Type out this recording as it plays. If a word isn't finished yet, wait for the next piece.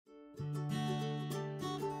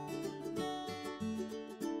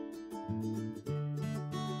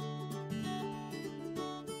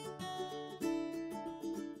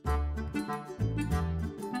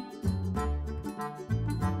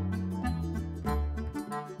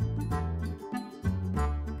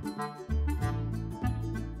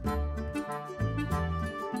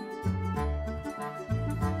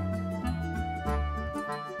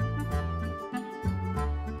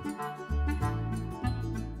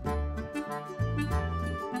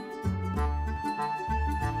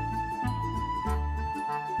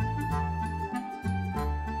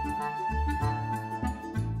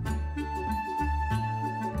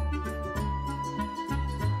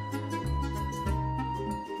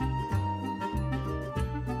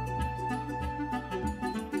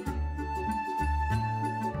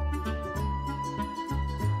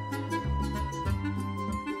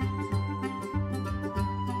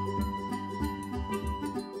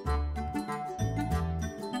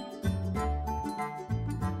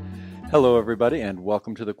Hello everybody and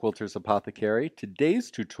welcome to the Quilters Apothecary.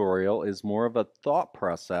 Today's tutorial is more of a thought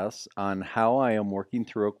process on how I am working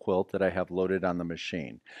through a quilt that I have loaded on the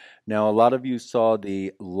machine. Now a lot of you saw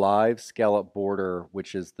the live scallop border,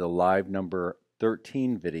 which is the live number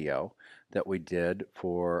 13 video that we did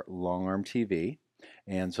for Long Arm TV.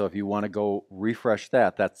 And so if you want to go refresh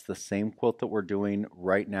that, that's the same quilt that we're doing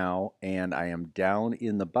right now, and I am down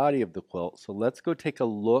in the body of the quilt. So let's go take a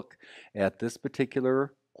look at this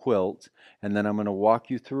particular quilt, and then I'm going to walk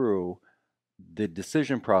you through the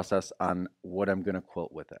decision process on what I'm going to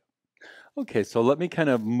quilt with it. Okay, so let me kind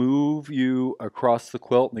of move you across the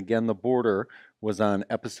quilt, and again the border was on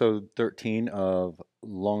episode 13 of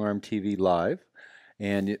Long Arm TV Live,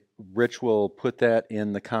 and Rich will put that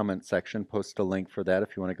in the comment section, post a link for that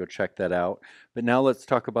if you want to go check that out. But now let's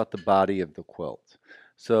talk about the body of the quilt.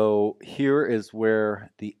 So here is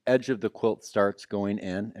where the edge of the quilt starts going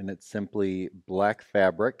in, and it's simply black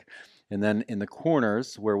fabric. And then in the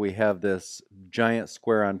corners where we have this giant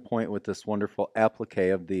square on point with this wonderful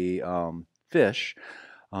applique of the fish,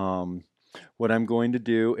 um, what I'm going to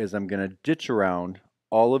do is I'm going to ditch around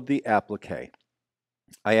all of the applique.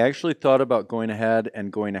 I actually thought about going ahead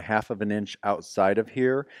and going a half of an inch outside of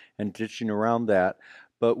here and ditching around that.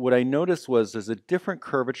 But what I noticed was there's a different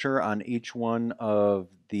curvature on each one of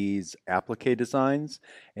these applique designs,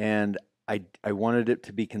 and I wanted it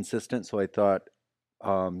to be consistent, so I thought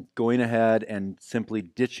going ahead and simply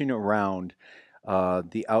ditching around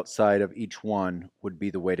the outside of each one would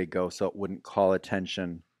be the way to go, so it wouldn't call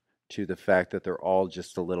attention to the fact that they're all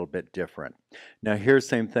just a little bit different. Now here's the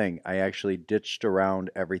same thing. I actually ditched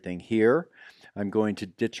around everything here. I'm going to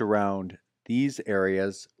ditch around these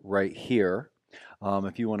areas right here.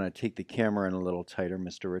 If you want to take the camera in a little tighter,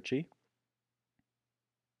 Mr. Ritchie.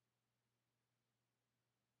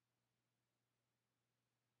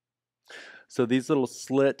 So these little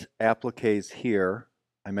slit appliques here,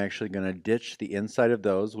 I'm actually going to ditch the inside of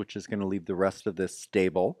those, which is going to leave the rest of this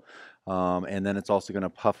stable. And then it's also going to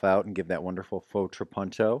puff out and give that wonderful faux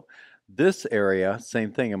trapunto. This area,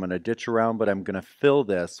 same thing, I'm going to ditch around, but I'm going to fill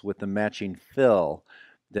this with the matching fill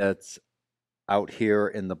that's out here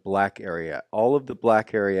in the black area. All of the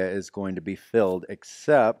black area is going to be filled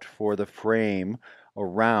except for the frame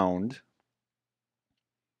around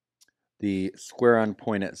the square on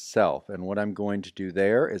point itself. And what I'm going to do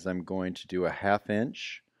there is I'm going to do a ½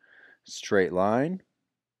 inch straight line,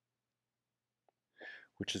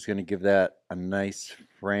 which is going to give that a nice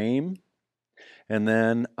frame. And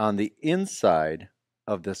then on the inside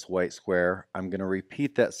of this white square, I'm going to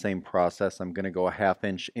repeat that same process. I'm going to go a ½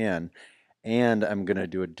 inch in, and I'm going to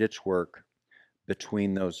do a ditch work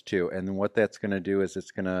between those two. And then what that's going to do is it's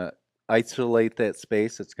going to isolate that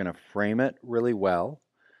space. It's going to frame it really well.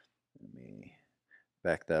 Let me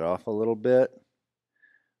back that off a little bit.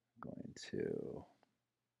 I'm going to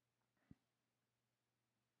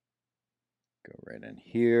go right in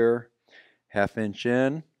here, ½ inch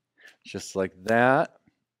in, just like that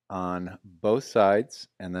on both sides,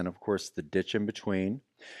 and then of course the ditch in between.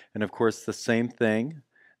 And of course the same thing,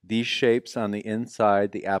 these shapes on the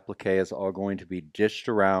inside, the applique is all going to be ditched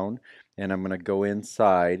around, and I'm going to go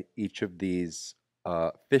inside each of these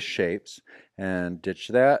fish shapes and ditch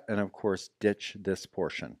that, and of course ditch this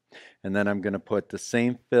portion. And then I'm going to put the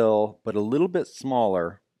same fill but a little bit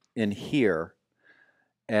smaller in here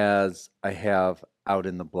as I have out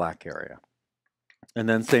in the black area. And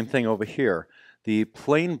then same thing over here. The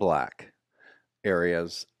plain black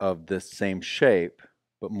areas of this same shape,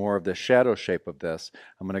 but more of the shadow shape of this,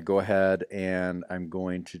 I'm going to go ahead and I'm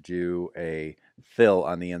going to do a fill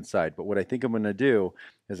on the inside. But what I think I'm going to do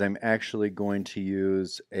is I'm actually going to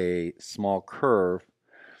use a small curve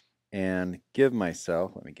and give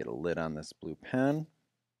myself, let me get a lid on this blue pen,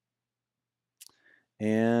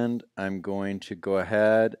 and I'm going to go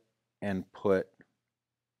ahead and put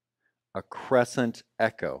a crescent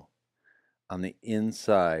echo on the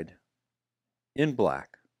inside in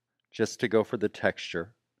black, just to go for the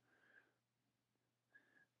texture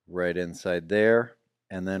right inside there.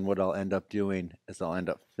 And then what I'll end up doing is I'll end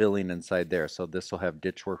up filling inside there. So this will have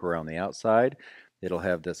ditch work around the outside. It'll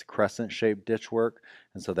have this crescent shaped ditch work,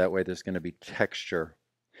 and so that way there's going to be texture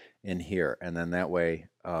in here, and then that way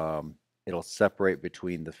it'll separate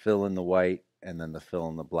between the fill in the white and then the fill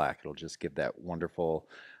in the black. It'll just give that wonderful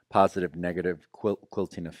positive negative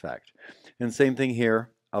quilting effect. And same thing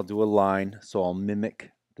here, I'll do a line, so I'll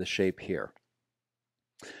mimic the shape here,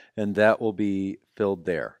 and that will be filled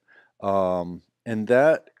there. And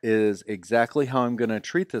that is exactly how I'm going to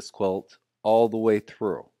treat this quilt all the way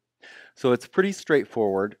through. So it's pretty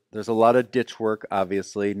straightforward. There's a lot of ditch work,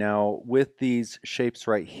 obviously. Now with these shapes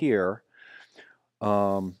right here,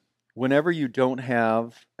 what whenever you don't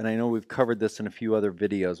have, and I know we've covered this in a few other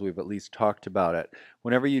videos, we've at least talked about it,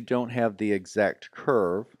 whenever you don't have the exact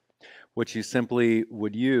curve, what you simply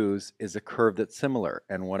would use is a curve that's similar.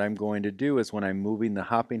 And what I'm going to do is when I'm moving the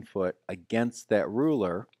hopping foot against that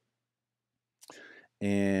ruler,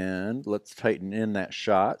 and let's tighten in that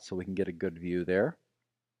shot so we can get a good view there.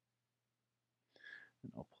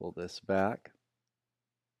 I'll pull this back.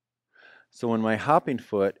 So when my hopping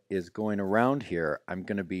foot is going around here, I'm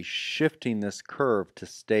going to be shifting this curve to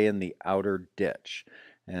stay in the outer ditch.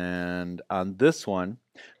 And on this one,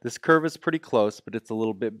 this curve is pretty close, but it's a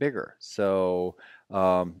little bit bigger. So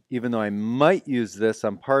even though I might use this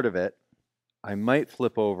on part of it, I might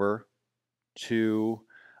flip over to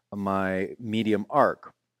my medium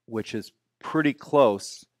arc, which is pretty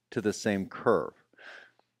close to the same curve.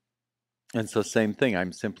 And so same thing,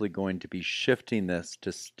 I'm simply going to be shifting this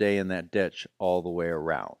to stay in that ditch all the way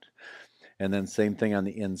around. And then same thing on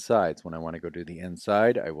the insides. When I want to go do the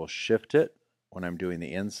inside, I will shift it when I'm doing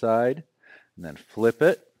the inside, and then flip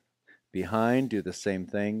it behind, do the same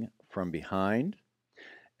thing from behind,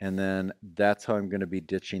 and then that's how I'm going to be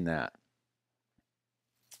ditching that.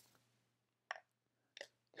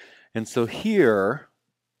 And so here,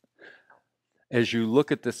 as you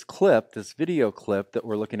look at this clip, this video clip that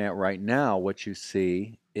we're looking at right now, what you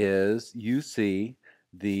see is the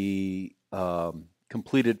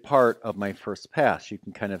completed part of my first pass. You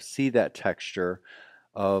can kind of see that texture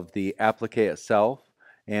of the applique itself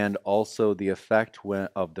and also the effect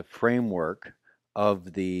of the framework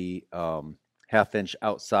of the half-inch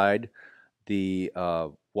outside the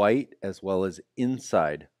white as well as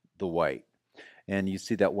inside the white. And you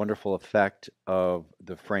see that wonderful effect of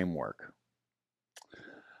the framework.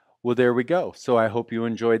 Well, there we go. So I hope you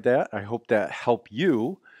enjoyed that. I hope that helped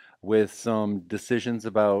you with some decisions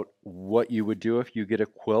about what you would do if you get a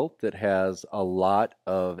quilt that has a lot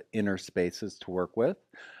of inner spaces to work with.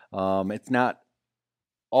 It's not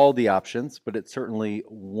all the options, but it's certainly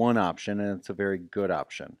one option, and it's a very good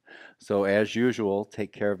option. So as usual,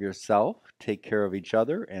 take care of yourself, take care of each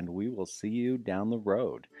other, and we will see you down the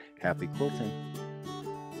road. Happy quilting.